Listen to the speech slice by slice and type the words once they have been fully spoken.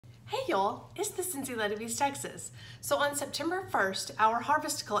Hey y'all, it's the Cincy Lady of East Texas. So on September 1st, our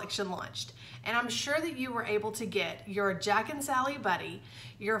Harvest collection launched, and I'm sure that you were able to get your Jack and Sally Buddy,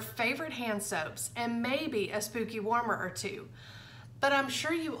 your favorite hand soaps, and maybe a spooky warmer or two. But I'm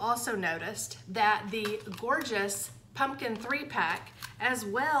sure you also noticed that the Gourdgeous Pumpkin 3-pack, as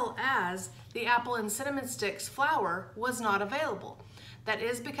well as the Apple and Cinnamon Sticks flour, was not available. That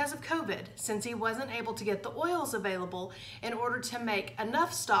is because of COVID, since he wasn't able to get the oils available in order to make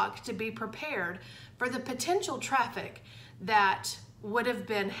enough stock to be prepared for the potential traffic that would have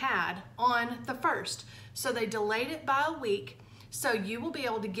been had on the 1st. So they delayed it by a week, so you will be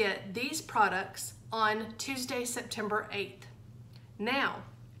able to get these products on Tuesday, September 8th. Now,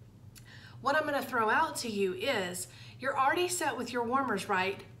 what I'm going to throw out to you is, you're already set with your warmers,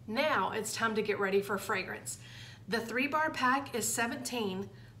 right? Now it's time to get ready for fragrance. The 3-bar pack is $17,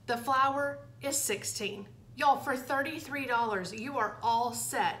 the flour is $16. Y'all, for $33, you are all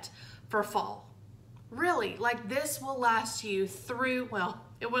set for fall. Really, like this will last you through, well,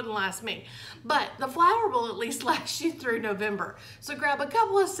 it wouldn't last me, but the flour will at least last you through November. So grab a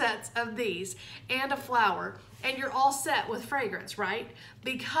couple of sets of these and a flour, and you're all set with fragrance, right?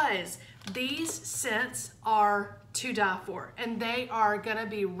 Because these scents are to die for, and they are gonna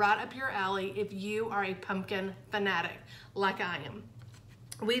be right up your alley if you are a pumpkin fanatic like I am.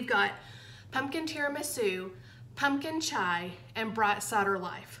 We've got pumpkin tiramisu, pumpkin chai, and bright cider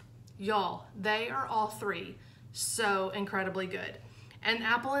life. Y'all, they are all three so incredibly good. And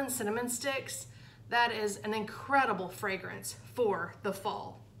apple and cinnamon sticks, that is an incredible fragrance for the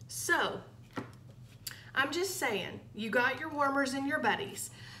fall. So I'm just saying, you got your warmers and your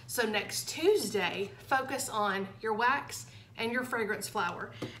buddies. So next Tuesday, focus on your wax and your fragrance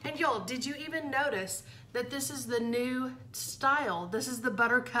flower. And y'all, did you even notice that this is the new style? This is the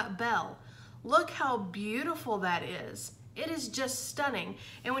Buttercup Bell. Look how beautiful that is. It is just stunning.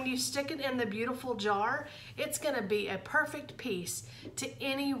 And when you stick it in the beautiful jar, it's gonna be a perfect piece to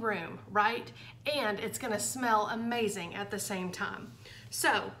any room, right? And it's gonna smell amazing at the same time.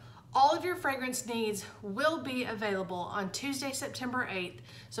 So, all of your fragrance needs will be available on Tuesday, September 8th.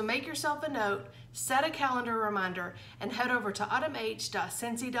 So make yourself a note, set a calendar reminder, and head over to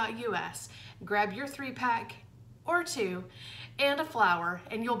autumnh.cincy.us, grab your 3-pack or 2 and a flower,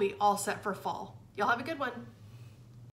 and you'll be all set for fall. Y'all have a good one.